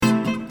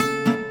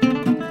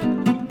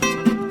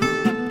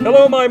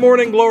Hello, my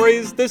morning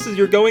glories. This is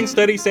your Going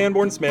Steady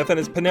Sanborn Smith and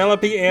his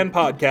Penelope Ann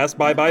podcast,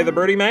 Bye Bye the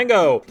Birdie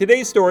Mango.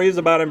 Today's story is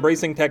about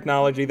embracing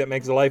technology that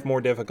makes life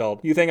more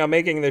difficult. You think I'm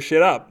making this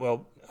shit up?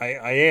 Well, I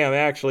am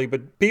actually,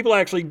 but people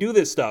actually do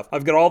this stuff.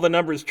 I've got all the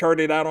numbers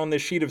charted out on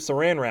this sheet of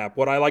saran wrap,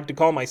 what I like to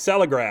call my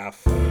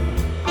Cellograph.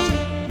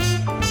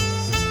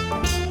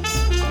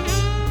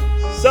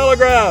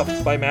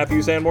 Cellograph by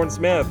Matthew Sanborn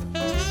Smith.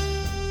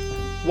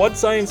 What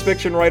science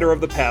fiction writer of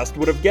the past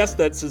would have guessed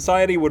that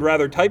society would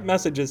rather type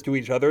messages to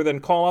each other than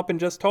call up and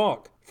just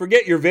talk?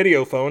 Forget your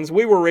video phones,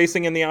 we were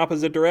racing in the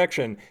opposite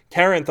direction.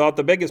 Karen thought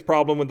the biggest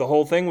problem with the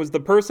whole thing was the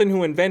person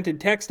who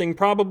invented texting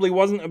probably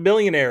wasn't a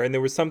billionaire, and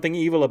there was something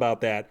evil about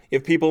that.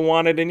 If people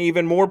wanted an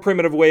even more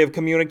primitive way of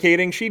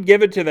communicating, she'd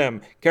give it to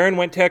them. Karen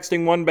went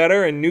texting one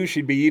better and knew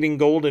she'd be eating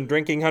gold and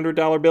drinking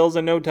 $100 bills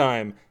in no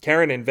time.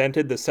 Karen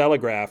invented the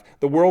Cellograph,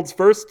 the world's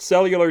first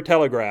cellular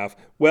telegraph.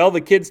 Well,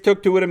 the kids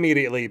took to it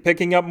immediately,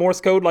 picking up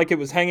Morse code like it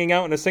was hanging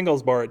out in a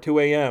singles bar at 2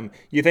 a.m.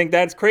 You think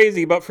that's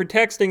crazy, but for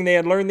texting they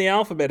had learned the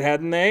alphabet,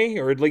 hadn't they?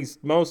 Or at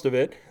least most of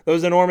it.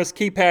 Those enormous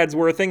keypads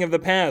were a thing of the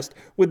past.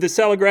 With the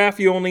Cellograph,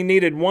 you only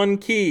needed one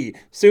key.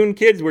 Soon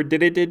kids were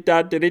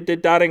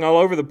dotting all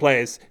over the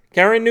place.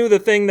 Karen knew the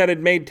thing that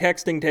had made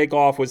texting take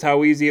off was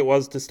how easy it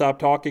was to stop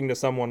talking to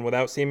someone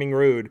without seeming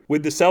rude.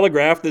 With the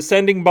Cellograph, the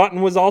sending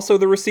button was also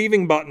the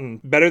receiving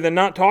button. Better than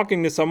not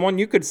talking to someone,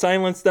 you could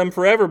silence them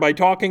forever by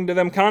talking to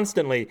them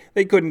constantly.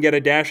 They couldn't get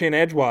a dash in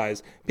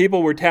edgewise.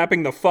 People were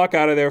tapping the fuck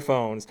out of their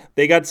phones.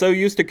 They got so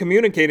used to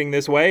communicating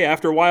this way,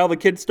 after a while the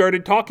kids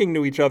started talking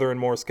to each other in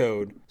Morse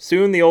code.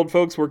 Soon the old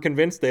folks were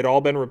convinced they'd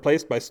all been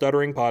replaced by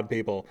stuttering pod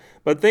people.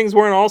 But things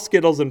weren't all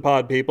Skittles and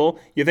pod people.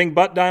 You think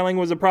butt dialing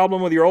was a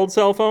problem with your old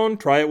cell phone?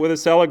 Try it with a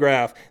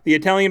Cellograph. The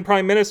Italian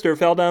Prime Minister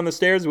fell down the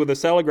stairs with a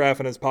Cellograph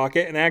in his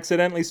pocket and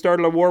accidentally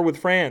started a war with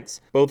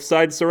France. Both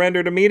sides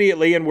surrendered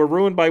immediately and were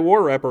ruined by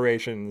war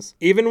reparations.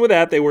 Even with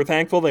that, they were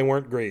thankful they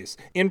weren't Greece.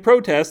 In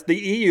protest, the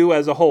EU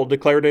as a whole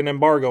declared an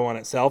embargo on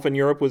itself, and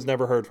Europe was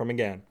never heard from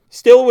again.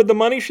 Still, with the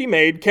money she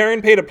made,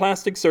 Karen paid a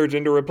plastic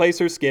surgeon to replace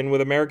her skin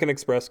with American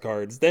Express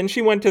cards. Then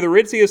she went to the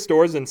ritziest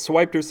stores and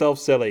swiped herself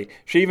silly.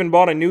 She even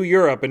bought a new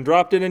Europe and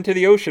dropped it into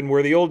the ocean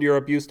where the old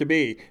Europe used to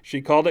be.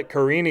 She called it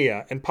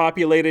Carenia and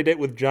populated it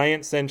with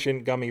giant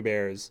sentient gummy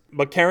bears.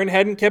 But Karen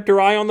hadn't kept her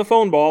eye on the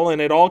phone ball,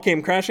 and it all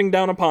came crashing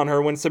down upon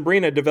her when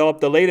Sabrina developed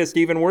the latest,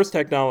 even worse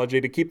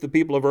technology to keep the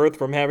people of Earth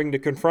from having to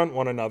confront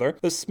one another,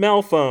 the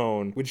smell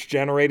phone, which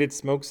generated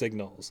smoke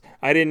signals.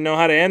 I didn't know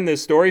how to end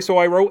this story, so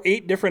I wrote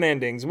 8 different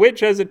endings,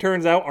 which, as it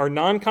turns out, are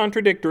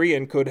non-contradictory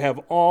and could have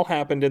all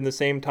happened in the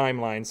same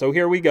timeline. So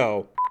here we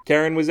go.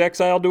 Karen was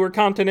exiled to her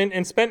continent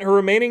and spent her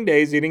remaining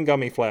days eating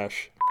gummy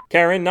flesh.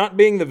 Karen, not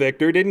being the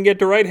victor, didn't get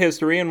to write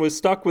history and was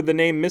stuck with the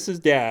name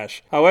Mrs.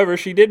 Dash. However,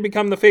 she did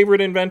become the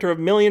favorite inventor of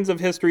millions of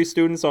history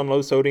students on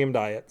low-sodium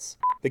diets.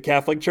 The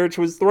Catholic Church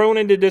was thrown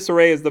into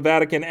disarray as the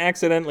Vatican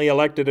accidentally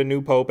elected a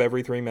new pope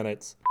every 3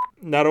 minutes.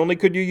 Not only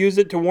could you use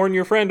it to warn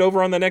your friend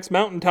over on the next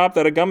mountaintop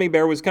that a gummy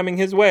bear was coming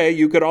his way,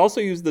 you could also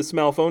use the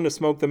smell phone to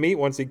smoke the meat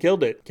once he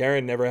killed it.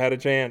 Karen never had a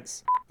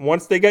chance.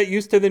 Once they got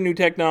used to the new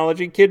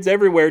technology, kids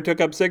everywhere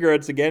took up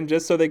cigarettes again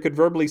just so they could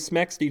verbally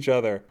smext each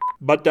other.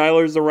 Butt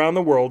dialers around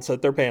the world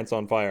set their pants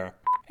on fire.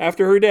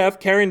 After her death,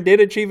 Karen did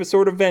achieve a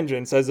sort of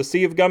vengeance as a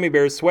sea of gummy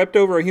bears swept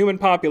over a human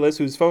populace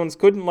whose phones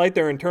couldn't light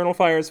their internal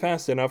fires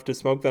fast enough to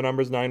smoke the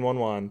numbers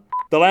 911.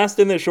 The last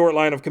in this short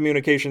line of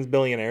communications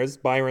billionaires,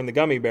 Byron the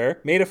Gummy Bear,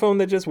 made a phone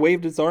that just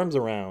waved its arms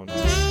around.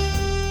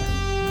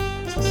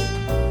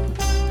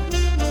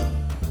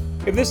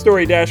 If this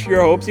story dashed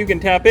your hopes, you can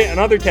tap it and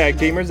other tag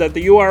teamers at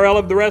the URL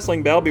of the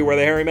wrestling bell,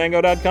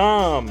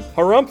 bewarethehairymango.com.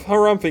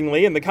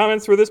 Harumphingly in the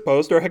comments for this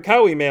post, or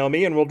Hakao email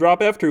me and we'll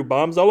drop F-troop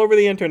bombs all over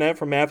the internet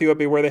from Matthew at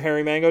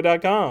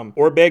bewarethehairymango.com.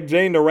 Or beg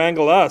Jane to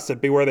wrangle us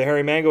at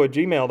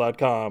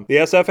bewarethehairymango@gmail.com. The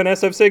SF and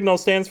SF signal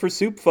stands for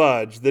Soup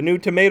Fudge, the new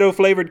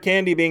tomato-flavored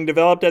candy being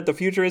developed at the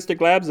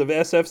futuristic labs of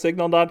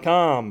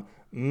sfsignal.com.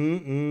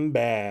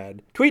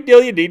 Bad. Tweet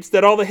Delia Deets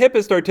that all the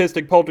hippest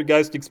artistic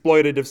poltergeist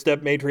exploitative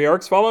step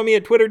matriarchs follow me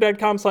at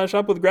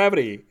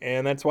twitter.com/upwithgravity,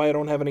 and that's why I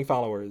don't have any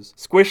followers.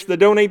 Squish the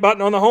donate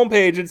button on the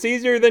homepage, it's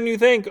easier than you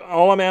think.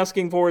 All I'm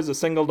asking for is a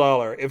single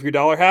dollar. If your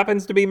dollar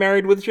happens to be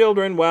married with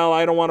children, well,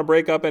 I don't want to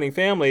break up any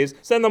families,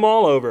 send them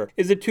all over.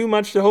 Is it too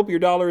much to hope your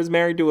dollar is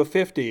married to a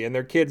 50 and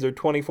their kids are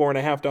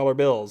 $24.50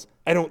 bills?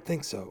 I don't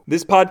think so.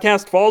 This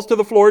podcast falls to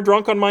the floor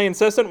drunk on my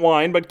incessant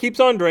wine, but keeps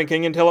on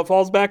drinking until it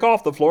falls back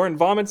off the floor and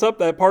vomits up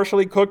that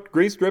partially cooked,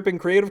 grease-dripping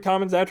Creative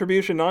Commons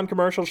Attribution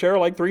Non-Commercial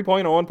Share-alike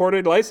 3.0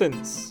 imported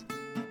license.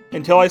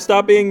 Until I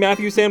stop being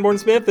Matthew Sanborn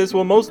Smith, this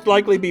will most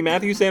likely be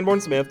Matthew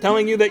Sanborn Smith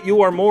telling you that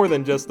you are more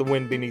than just the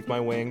wind beneath my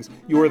wings.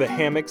 You are the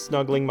hammock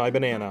snuggling my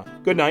banana.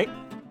 Good night.